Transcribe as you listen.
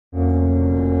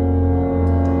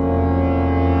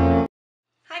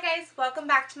welcome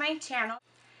back to my channel.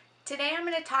 Today I'm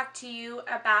going to talk to you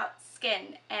about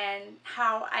skin and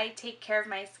how I take care of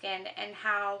my skin and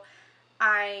how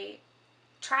I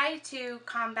try to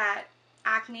combat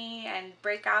acne and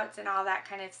breakouts and all that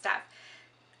kind of stuff.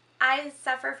 I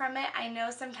suffer from it. I know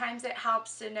sometimes it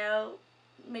helps to know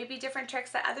maybe different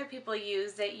tricks that other people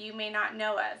use that you may not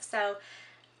know of. So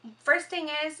first thing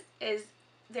is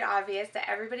the obvious that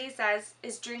everybody says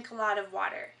is drink a lot of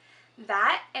water.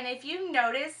 That, and if you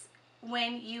notice,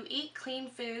 when you eat clean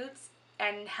foods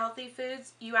and healthy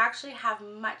foods, you actually have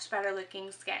much better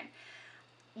looking skin.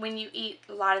 When you eat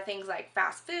a lot of things like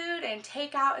fast food and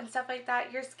takeout and stuff like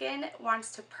that, your skin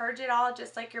wants to purge it all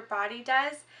just like your body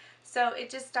does. So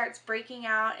it just starts breaking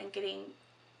out and getting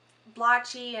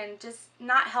blotchy and just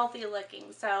not healthy looking.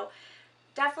 So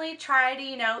definitely try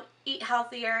to, eat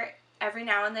healthier every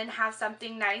now and then. Have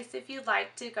something nice if you'd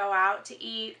like to go out to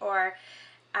eat or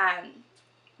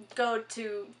go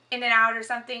to In-N-Out or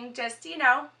something. Just,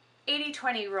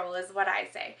 80-20 rule is what I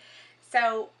say.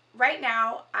 So right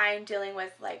now I'm dealing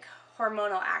with like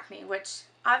hormonal acne, which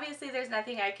obviously there's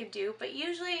nothing I could do, but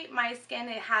usually my skin,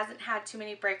 it hasn't had too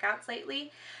many breakouts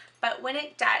lately. But when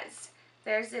it does,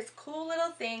 there's this cool little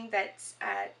thing that's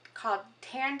called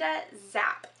Tanda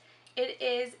Zap. It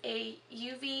is a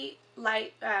UV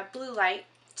light, blue light,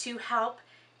 to help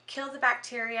kill the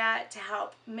bacteria, to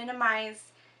help minimize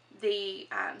the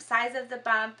size of the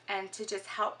bump, and to just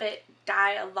help it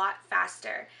die a lot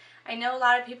faster. I know a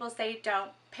lot of people say don't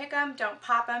pick them, don't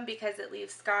pop them because it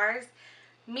leaves scars.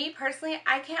 Me personally,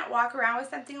 I can't walk around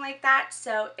with something like that,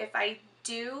 so if I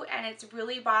do and it's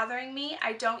really bothering me,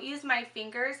 I don't use my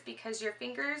fingers because your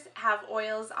fingers have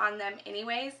oils on them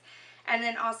anyways. And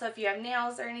then also if you have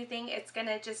nails or anything, it's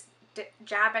gonna just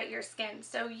jab at your skin.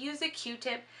 So use a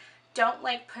Q-tip. Don't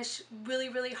like push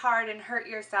really hard and hurt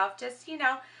yourself. Just,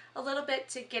 a little bit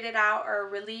to get it out or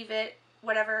relieve it,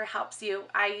 whatever helps you.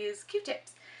 I use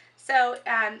Q-tips. So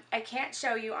I can't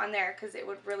show you on there because it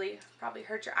would really probably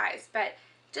hurt your eyes, but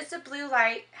just a blue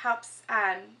light helps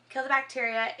kill the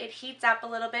bacteria. It heats up a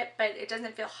little bit, but it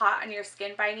doesn't feel hot on your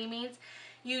skin by any means.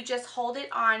 You just hold it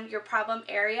on your problem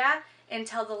area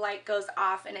until the light goes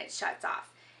off and it shuts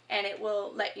off, and it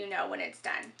will let you know when it's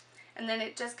done. And then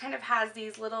it just kind of has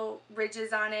these little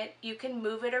ridges on it. You can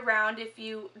move it around if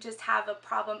you just have a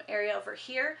problem area over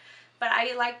here, but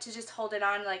I like to just hold it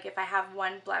on, like if I have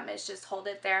one blemish, just hold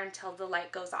it there until the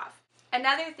light goes off.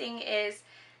 Another thing is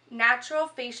natural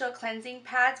facial cleansing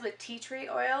pads with tea tree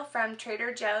oil from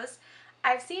Trader Joe's.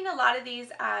 I've seen a lot of these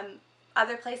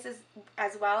other places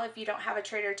as well. If you don't have a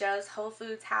Trader Joe's, Whole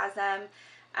Foods has them.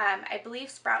 I believe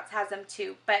Sprouts has them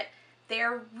too, but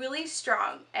they're really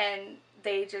strong and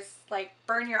they just like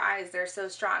burn your eyes. They're so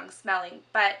strong smelling,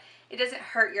 but it doesn't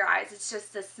hurt your eyes. It's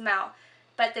just the smell.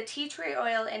 But the tea tree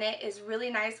oil in it is really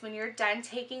nice when you're done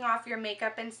taking off your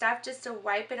makeup and stuff, just to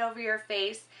wipe it over your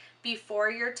face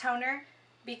before your toner,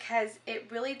 because it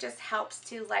really just helps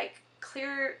to like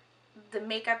clear the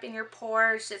makeup in your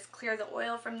pores, just clear the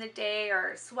oil from the day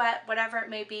or sweat, whatever it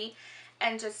may be,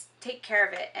 and just take care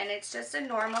of it. And it's just a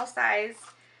normal size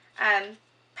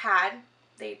pad.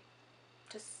 They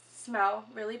just smell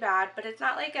really bad, but it's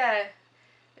not like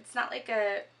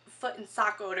a foot and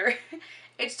sock odor.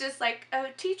 It's just like a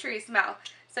tea tree smell.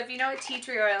 So if you know what tea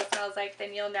tree oil smells like,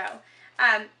 then you'll know.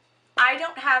 I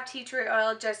don't have tea tree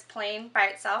oil just plain by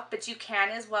itself, but you can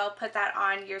as well put that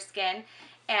on your skin,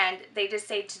 and they just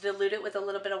say to dilute it with a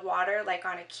little bit of water, like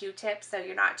on a Q-tip, so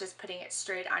you're not just putting it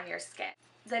straight on your skin.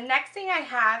 The next thing I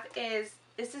have is,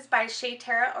 this is by Shea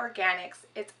Terra Organics.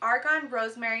 It's Argan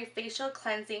Rosemary Facial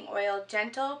Cleansing Oil,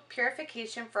 Gentle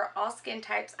Purification for All Skin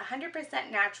Types,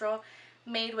 100% natural,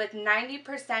 made with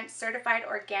 90% certified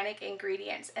organic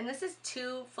ingredients. And this is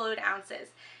 2 fluid ounces,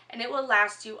 and it will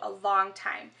last you a long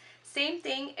time. Same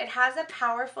thing, it has a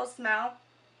powerful smell,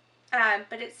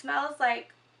 but it smells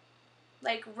like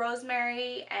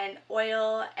rosemary and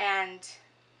oil and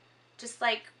just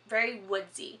like very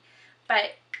woodsy.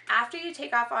 But after you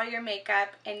take off all your makeup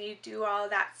and you do all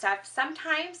that stuff,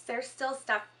 sometimes there's still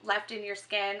stuff left in your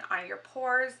skin, on your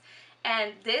pores,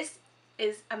 and this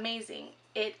is amazing.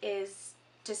 It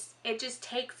just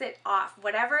takes it off.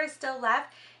 Whatever is still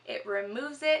left, it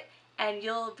removes it, and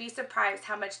you'll be surprised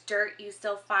how much dirt you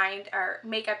still find, or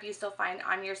makeup you still find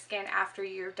on your skin after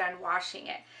you're done washing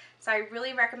it. So I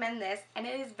really recommend this, and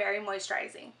it is very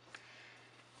moisturizing.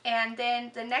 And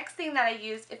then the next thing that I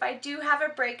use, if I do have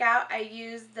a breakout, I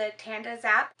use the Tanda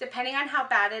Zap. Depending on how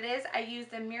bad it is, I use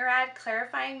the Murad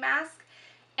clarifying mask.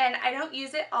 And I don't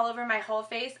use it all over my whole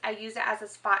face. I use it as a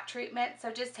spot treatment. So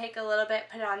just take a little bit,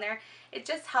 put it on there. It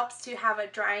just helps to have a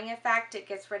drying effect. It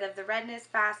gets rid of the redness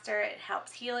faster. It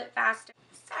helps heal it faster.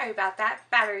 Sorry about that,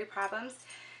 battery problems.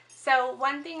 So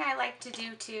one thing I like to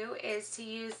do too is to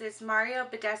use this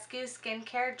Badescu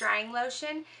skincare drying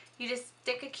lotion. You just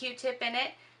stick a Q-tip in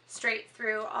it straight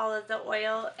through all of the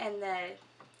oil and the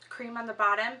cream on the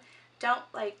bottom. Don't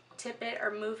like tip it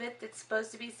or move it. It's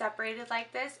supposed to be separated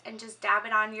like this, and just dab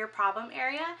it on your problem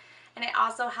area. And it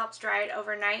also helps dry it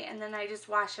overnight, and then I just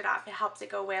wash it off. It helps it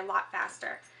go away a lot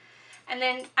faster. And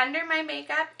then under my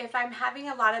makeup, if I'm having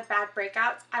a lot of bad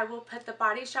breakouts, I will put the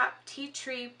Body Shop Tea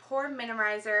Tree Pore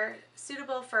Minimizer,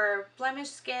 suitable for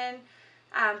blemished skin.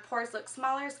 Pores look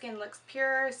smaller, skin looks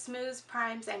purer, smooths,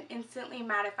 primes, and instantly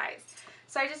mattifies.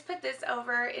 So I just put this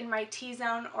over in my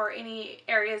T-zone or any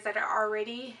areas that are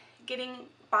already getting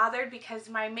bothered, because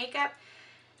my makeup,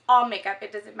 all makeup,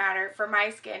 it doesn't matter, for my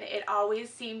skin, it always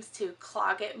seems to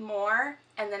clog it more,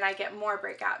 and then I get more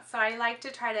breakouts. So I like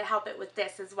to try to help it with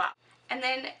this as well. And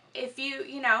then if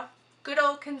you know, good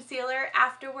old concealer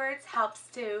afterwards helps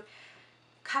to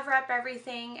cover up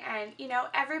everything. And you know,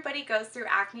 everybody goes through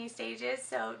acne stages,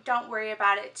 so don't worry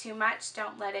about it too much.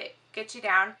 Don't let it get you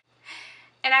down.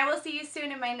 And I will see you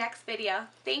soon in my next video.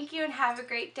 Thank you and have a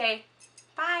great day.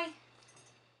 Bye.